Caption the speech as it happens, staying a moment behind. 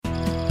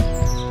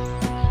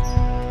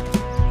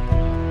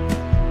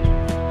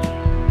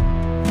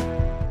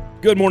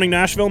Good morning,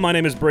 Nashville. My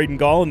name is Braden,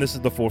 and this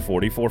is the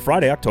 440 for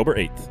Friday, October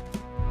 8th.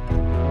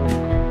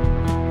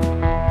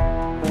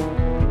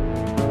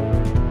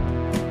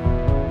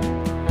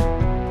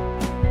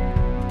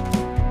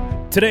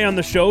 Today on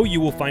the show, you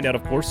will find out,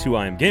 of course, who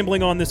I am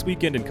gambling on this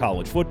weekend in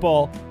college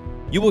football.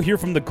 You will hear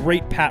from the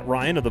great Pat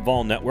Ryan of the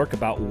Vol Network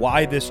about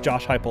why this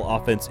Josh Heupel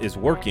offense is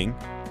working.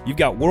 You've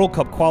got World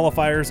Cup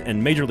qualifiers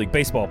and Major League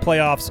Baseball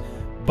playoffs.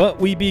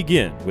 But we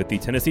begin with the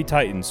Tennessee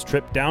Titans'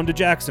 trip down to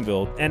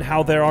Jacksonville and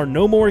how there are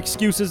no more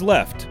excuses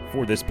left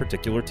for this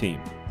particular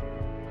team.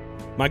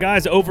 My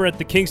guys over at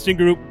the Kingston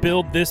Group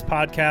build this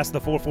podcast,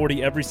 the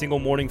 440, every single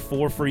morning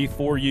for free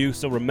for you.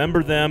 So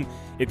remember them.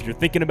 If you're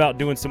thinking about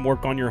doing some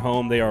work on your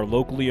home, they are a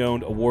locally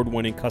owned,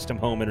 award-winning custom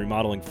home and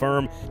remodeling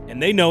firm. And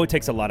they know it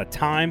takes a lot of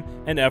time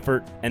and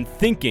effort and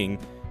thinking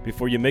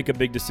before you make a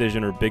big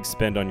decision or big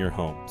spend on your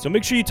home. So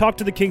make sure you talk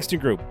to the Kingston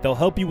Group. They'll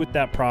help you with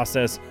that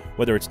process,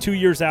 whether it's 2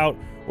 years out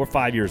or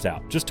 5 years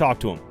out. Just talk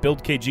to them.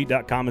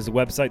 BuildKG.com is the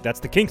website. That's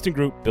the Kingston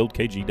Group,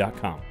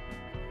 BuildKG.com.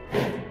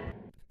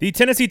 The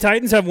Tennessee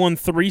Titans have won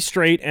 3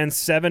 straight and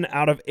 7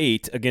 out of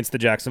 8 against the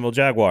Jacksonville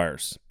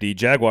Jaguars. The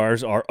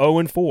Jaguars are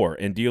 0-4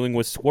 and dealing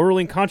with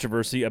swirling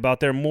controversy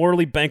about their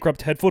morally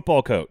bankrupt head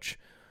football coach.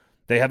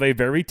 They have a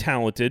very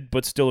talented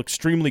but still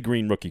extremely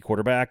green rookie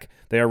quarterback.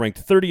 They are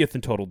ranked 30th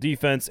in total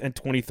defense and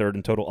 23rd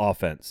in total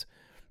offense.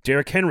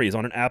 Derrick Henry is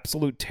on an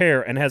absolute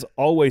tear and has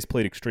always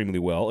played extremely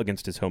well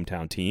against his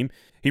hometown team.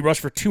 He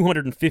rushed for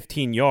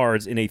 215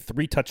 yards in a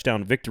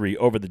 3-touchdown victory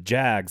over the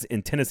Jags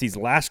in Tennessee's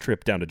last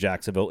trip down to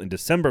Jacksonville in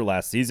December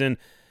last season,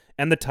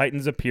 and the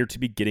Titans appear to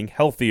be getting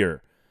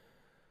healthier.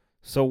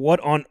 So what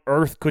on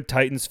earth could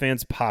Titans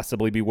fans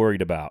possibly be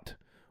worried about?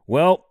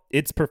 Well,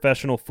 it's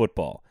professional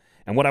football.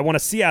 And what I want to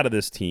see out of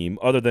this team,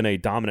 other than a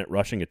dominant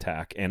rushing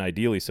attack and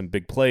ideally some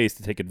big plays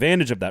to take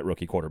advantage of that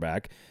rookie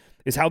quarterback,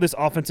 is how this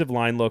offensive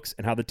line looks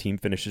and how the team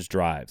finishes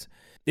drives.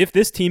 If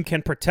this team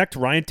can protect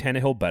Ryan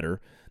Tannehill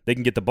better, they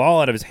can get the ball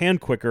out of his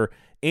hand quicker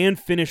and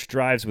finish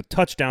drives with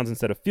touchdowns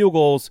instead of field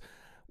goals,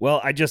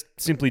 well, I just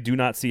simply do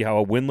not see how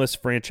a winless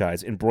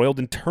franchise embroiled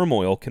in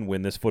turmoil can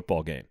win this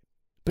football game.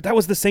 But that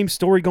was the same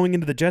story going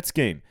into the Jets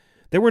game.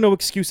 There were no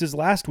excuses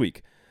last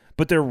week,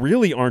 but there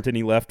really aren't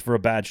any left for a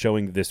bad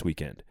showing this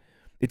weekend.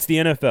 It's the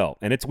NFL,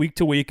 and it's week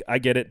to week. I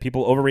get it.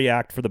 People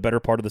overreact for the better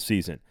part of the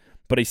season.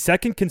 But a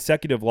second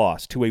consecutive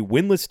loss to a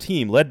winless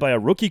team led by a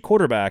rookie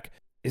quarterback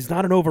is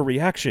not an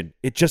overreaction.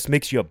 It just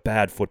makes you a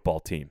bad football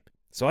team.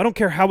 So I don't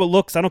care how it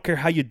looks. I don't care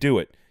how you do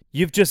it.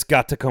 You've just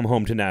got to come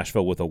home to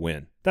Nashville with a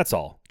win. That's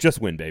all. Just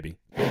win, baby.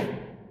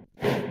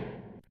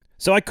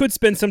 So I could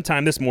spend some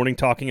time this morning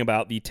talking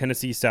about the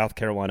Tennessee-South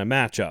Carolina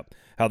matchup,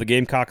 how the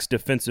Gamecocks'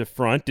 defensive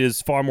front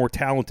is far more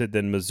talented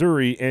than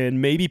Missouri and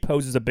maybe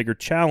poses a bigger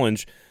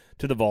challenge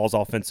to the Vols'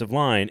 offensive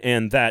line,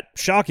 and that,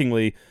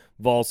 shockingly,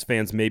 Vols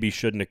fans maybe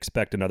shouldn't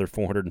expect another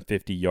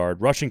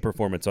 450-yard rushing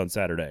performance on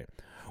Saturday.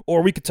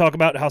 Or we could talk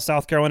about how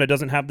South Carolina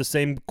doesn't have the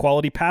same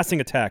quality passing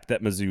attack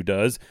that Mizzou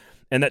does,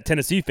 and that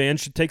Tennessee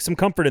fans should take some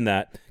comfort in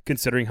that,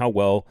 considering how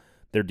well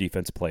their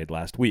defense played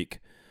last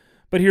week.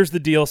 But here's the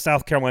deal.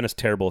 South Carolina's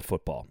terrible at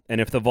football, and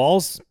if the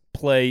Vols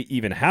play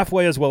even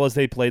halfway as well as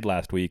they played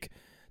last week,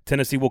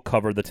 Tennessee will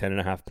cover the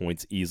 10.5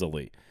 points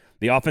easily.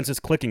 The offense is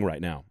clicking right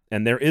now,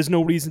 and there is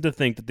no reason to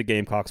think that the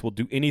Gamecocks will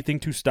do anything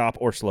to stop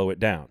or slow it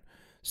down.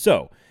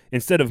 So,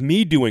 instead of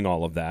me doing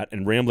all of that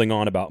and rambling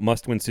on about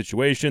must-win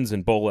situations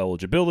and bowl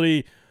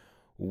eligibility,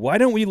 why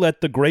don't we let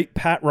the great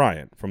Pat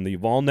Ryan from the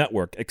Vol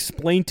Network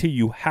explain to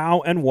you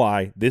how and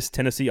why this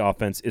Tennessee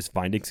offense is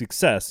finding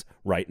success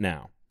right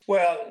now?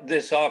 Well,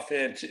 this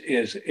offense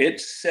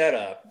it's set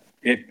up.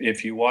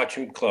 If you watch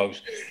them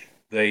close,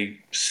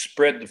 they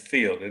spread the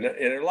field, and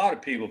a lot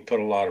of people put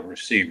a lot of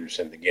receivers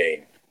in the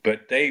game.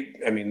 But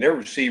their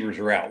receivers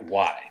are out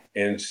wide.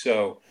 And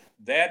so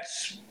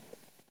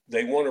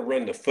they want to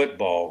run the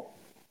football,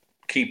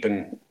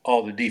 keeping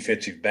all the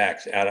defensive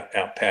backs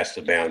out past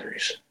the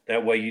boundaries.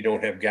 That way you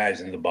don't have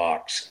guys in the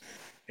box.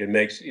 It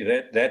makes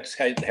that's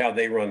how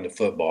they run the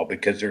football,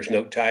 because there's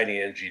no tight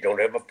ends. You don't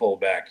have a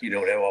fullback. You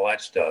don't have all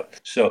that stuff.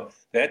 So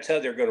that's how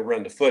they're going to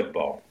run the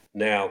football.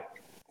 Now,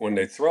 when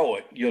they throw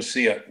it, you'll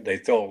see they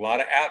throw a lot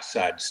of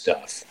outside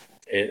stuff.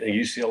 And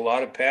you see a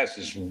lot of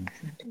passes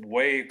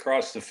way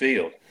across the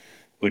field,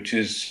 which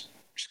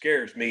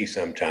scares me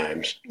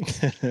sometimes.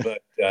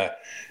 But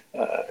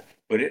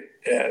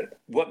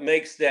what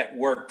makes that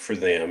work for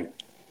them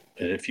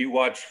is, if you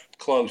watch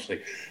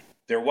closely,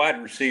 their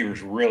wide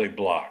receivers really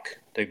block.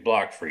 They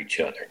block for each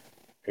other.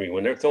 I mean,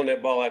 when they're throwing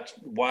that ball out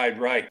wide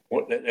right,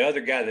 the other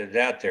guy that's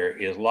out there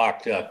is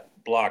locked up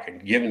blocking,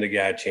 giving the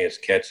guy a chance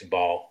to catch the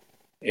ball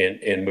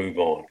and move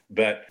on.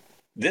 But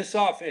this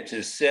offense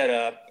is set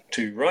up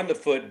to run the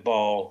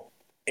football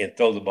and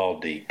throw the ball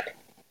deep.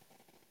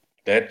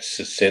 That's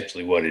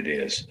essentially what it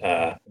is.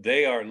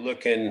 They are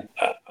looking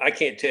I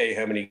can't tell you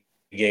how many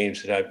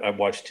games that I've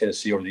watched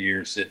Tennessee over the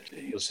years that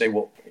you'll say,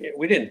 well,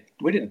 we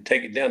didn't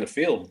take it down the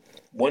field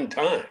one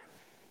time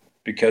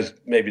because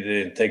maybe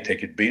they didn't think they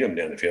could beat them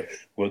down the field.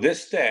 Well,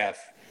 this staff,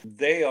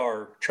 they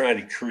are trying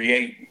to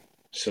create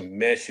some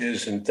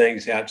meshes and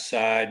things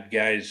outside,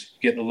 guys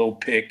getting a little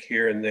pick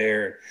here and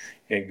there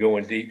and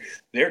going deep.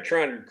 They're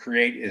trying to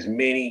create as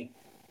many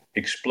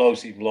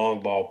explosive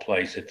long ball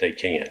plays that they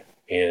can.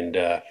 And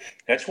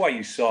that's why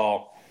you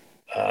saw,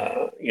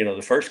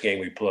 the first game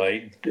we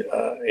played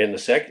in the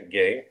second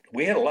game,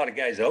 we had a lot of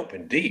guys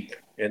open deep.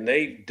 And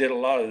they did a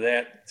lot of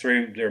that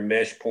through their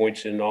mesh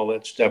points and all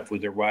that stuff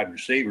with their wide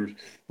receivers.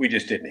 We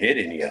just didn't hit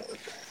any of them.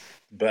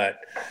 But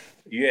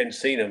you hadn't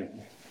seen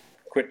them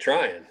quit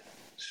trying.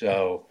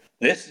 So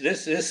this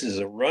is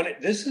a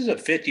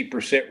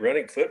 50%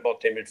 running football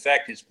team. In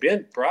fact, it's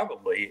been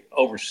probably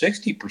over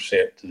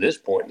 60% to this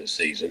point in the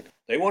season.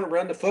 They want to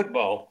run the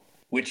football,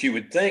 which you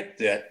would think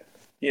that,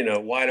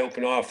 wide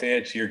open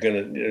offense, they're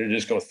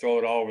just going to throw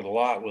it all over the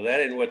lot. Well,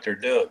 that isn't what they're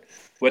doing.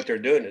 What they're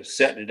doing is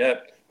setting it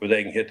up where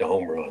they can hit the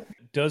home run.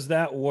 Does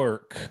that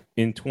work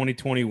in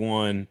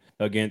 2021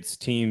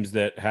 against teams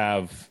that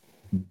have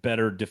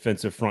better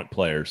defensive front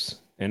players?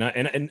 And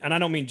I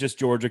don't mean just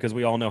Georgia, because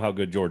we all know how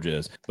good Georgia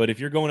is. But if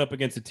you're going up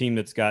against a team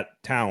that's got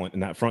talent in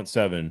that front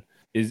seven,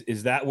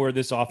 is that where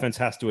this offense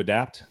has to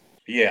adapt?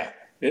 Yeah.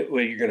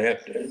 You're going to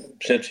have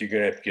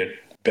to get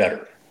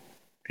better.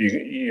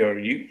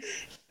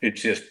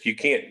 It's just, you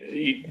can't,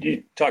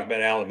 you talk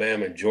about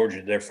Alabama and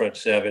Georgia, their front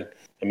seven.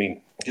 I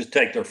mean, just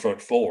take their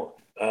front four.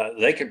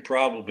 They could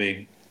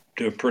probably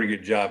do a pretty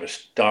good job of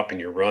stopping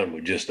your run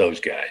with just those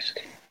guys.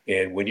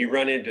 And when you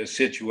run into a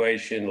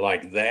situation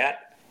like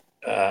that,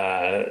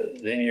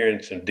 then you're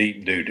in some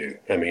deep doo-doo.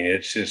 I mean,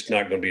 it's just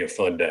not going to be a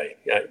fun day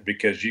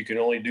because you can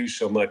only do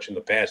so much in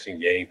the passing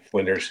game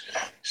when there's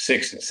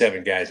 6 and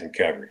 7 guys in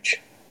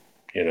coverage.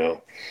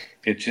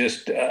 It's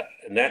just,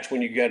 and that's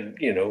when you got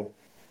to,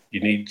 you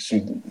need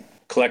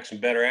collect some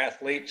better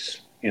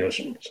athletes,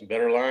 some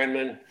better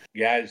linemen,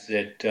 guys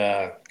that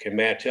can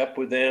match up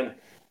with them,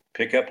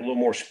 pick up a little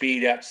more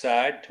speed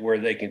outside to where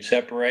they can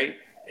separate,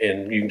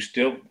 and you can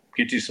still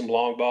get you some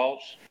long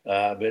balls.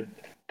 But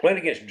playing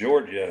against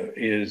Georgia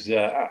is,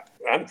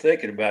 I'm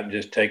thinking about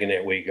just taking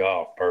that week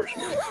off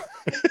personally.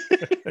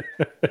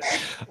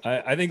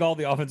 I think all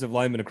the offensive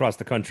linemen across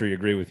the country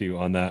agree with you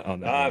on that.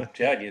 I'm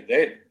telling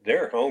you,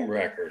 they're home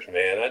wreckers,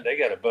 man. They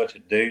got a bunch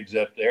of dudes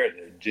up there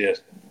that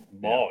just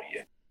maul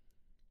you.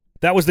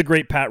 That was the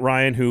great Pat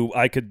Ryan, who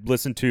I could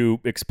listen to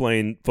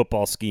explain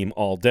football scheme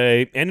all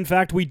day. And in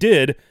fact, we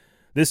did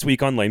this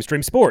week on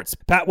Lamestream Sports.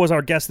 Pat was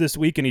our guest this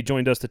week, and he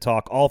joined us to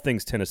talk all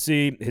things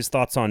Tennessee, his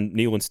thoughts on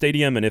Neyland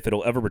Stadium and if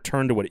it'll ever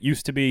return to what it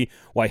used to be,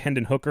 why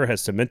Hendon Hooker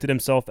has cemented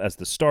himself as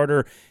the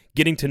starter,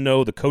 getting to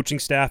know the coaching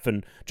staff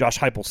and Josh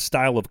Heupel's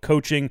style of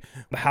coaching,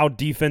 how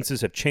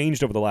defenses have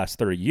changed over the last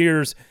 30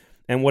 years,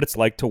 and what it's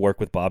like to work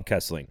with Bob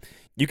Kessling.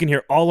 You can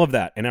hear all of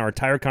that in our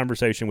entire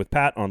conversation with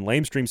Pat on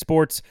Lamestream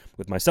Sports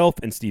with myself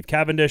and Steve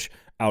Cavendish,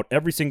 out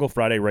every single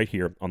Friday right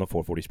here on the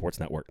 440 Sports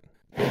Network.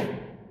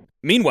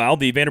 Meanwhile,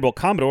 the Vanderbilt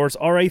Commodores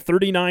are a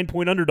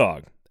 39-point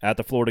underdog at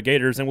the Florida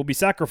Gators and will be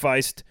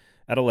sacrificed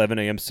at 11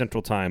 a.m.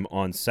 Central Time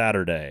on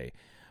Saturday.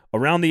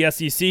 Around the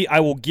SEC,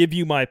 I will give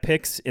you my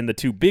picks in the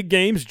two big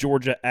games,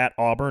 Georgia at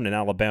Auburn and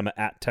Alabama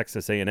at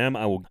Texas A&M.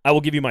 I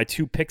will give you my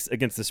two picks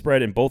against the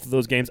spread in both of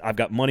those games. I've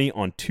got money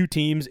on two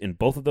teams in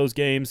both of those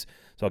games,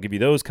 so I'll give you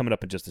those coming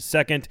up in just a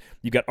second.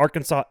 You've got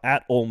Arkansas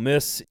at Ole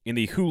Miss in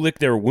the Who Licked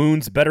Their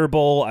Wounds Better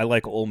Bowl. I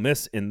like Ole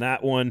Miss in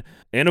that one.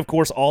 And, of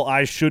course, all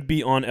eyes should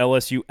be on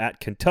LSU at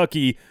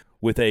Kentucky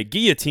with a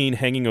guillotine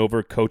hanging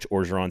over Coach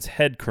Orgeron's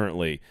head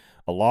currently.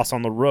 A loss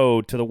on the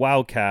road to the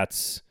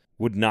Wildcats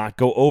would not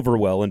go over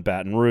well in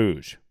Baton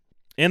Rouge.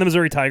 And the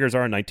Missouri Tigers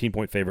are a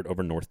 19-point favorite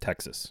over North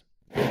Texas.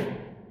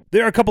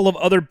 There are a couple of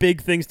other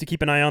big things to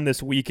keep an eye on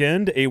this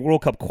weekend. A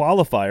World Cup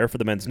qualifier for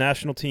the men's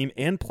national team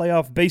and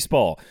playoff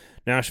baseball.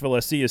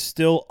 Nashville SC is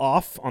still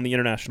off on the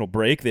international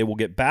break. They will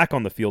get back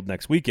on the field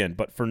next weekend.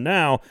 But for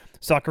now,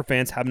 soccer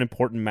fans have an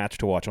important match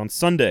to watch on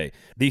Sunday.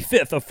 The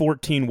 5th of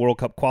 14 World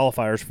Cup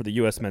qualifiers for the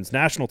U.S. men's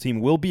national team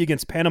will be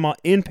against Panama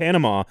in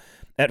Panama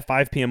at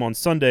 5 p.m. on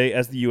Sunday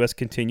as the U.S.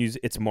 continues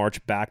its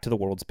march back to the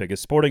world's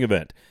biggest sporting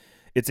event.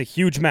 It's a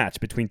huge match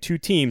between two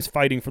teams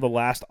fighting for the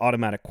last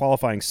automatic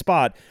qualifying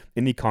spot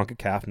in the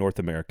CONCACAF North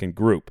American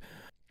group.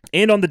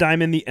 And on the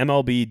diamond, the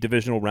MLB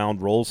divisional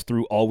round rolls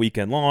through all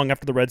weekend long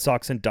after the Red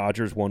Sox and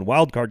Dodgers won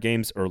wildcard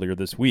games earlier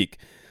this week.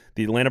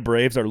 The Atlanta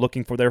Braves are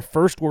looking for their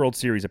first World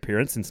Series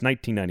appearance since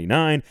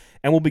 1999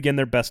 and will begin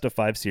their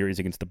best-of-5 series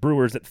against the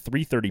Brewers at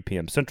 3:30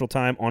 p.m. Central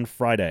Time on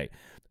Friday,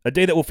 a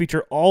day that will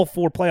feature all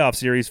 4 playoff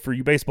series for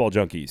you baseball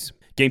junkies.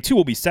 Game 2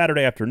 will be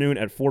Saturday afternoon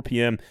at 4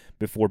 p.m.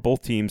 before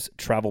both teams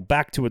travel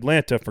back to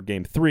Atlanta for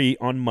Game 3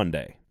 on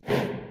Monday.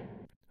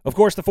 Of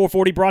course, the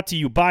 440 brought to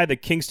you by the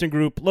Kingston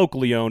Group,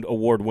 locally owned,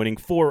 award-winning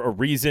for a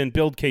reason.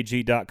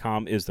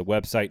 BuildKG.com is the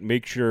website.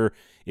 Make sure,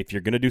 if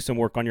you're going to do some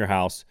work on your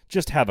house,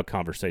 just have a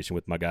conversation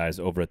with my guys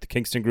over at the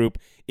Kingston Group.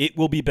 It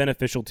will be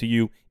beneficial to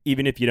you,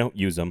 even if you don't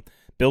use them.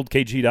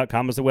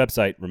 BuildKG.com is the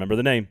website. Remember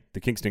the name, the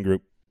Kingston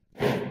Group.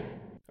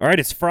 All right,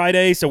 it's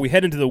Friday, so we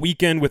head into the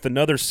weekend with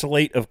another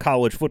slate of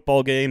college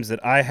football games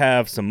that I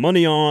have some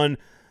money on.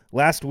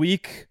 Last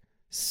week,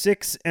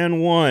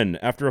 6-1.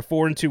 After a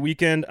 4-2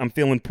 weekend, I'm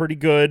feeling pretty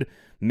good.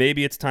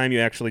 Maybe it's time you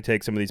actually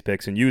take some of these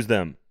picks and use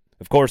them.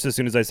 Of course, as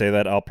soon as I say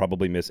that, I'll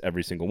probably miss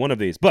every single one of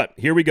these. But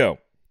here we go.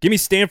 Give me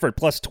Stanford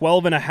plus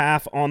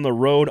 12.5 on the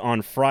road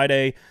on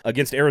Friday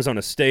against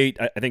Arizona State.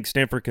 I think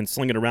Stanford can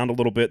sling it around a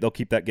little bit. They'll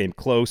keep that game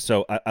close,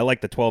 so I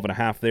like the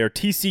 12.5 there.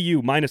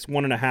 TCU minus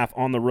 1.5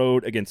 on the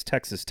road against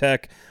Texas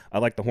Tech. I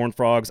like the Horned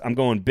Frogs. I'm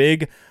going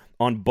big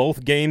on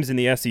both games in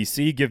the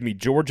SEC. Give me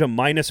Georgia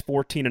minus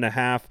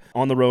 14.5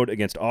 on the road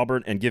against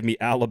Auburn, and give me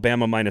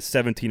Alabama minus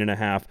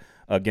 17.5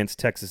 against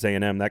Texas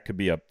A&M. That could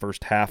be a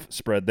first half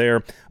spread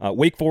there.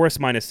 Wake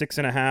Forest minus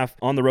 6.5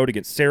 on the road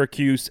against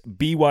Syracuse.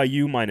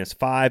 BYU minus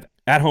 5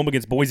 at home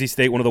against Boise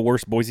State, one of the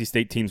worst Boise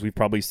State teams we've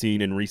probably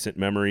seen in recent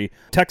memory.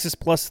 Texas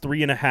plus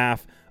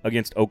 3.5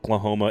 against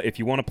Oklahoma. If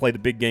you want to play the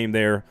big game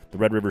there, the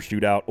Red River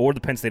Shootout, or the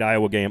Penn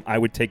State-Iowa game, I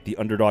would take the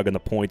underdog and the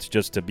points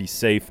just to be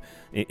safe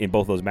in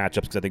both those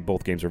matchups, because I think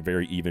both games are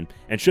very even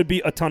and should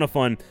be a ton of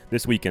fun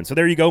this weekend. So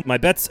there you go. My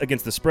bets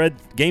against the spread,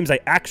 games I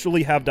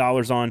actually have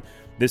dollars on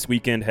this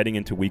weekend heading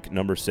into week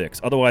number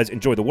 6. Otherwise,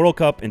 enjoy the World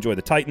Cup, enjoy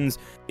the Titans,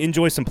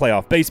 enjoy some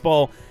playoff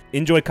baseball,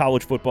 enjoy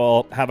college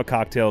football, have a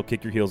cocktail,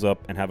 kick your heels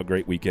up, and have a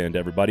great weekend,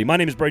 everybody. My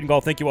name is Braden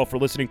Gall. Thank you all for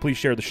listening. Please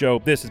share the show.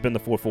 This has been the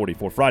 440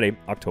 for Friday,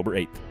 October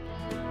 8th.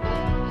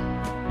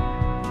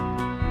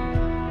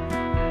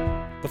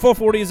 The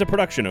 440 is a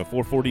production of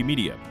 440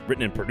 Media,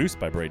 written and produced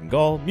by Braden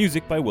Gall,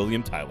 music by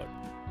William Tyler.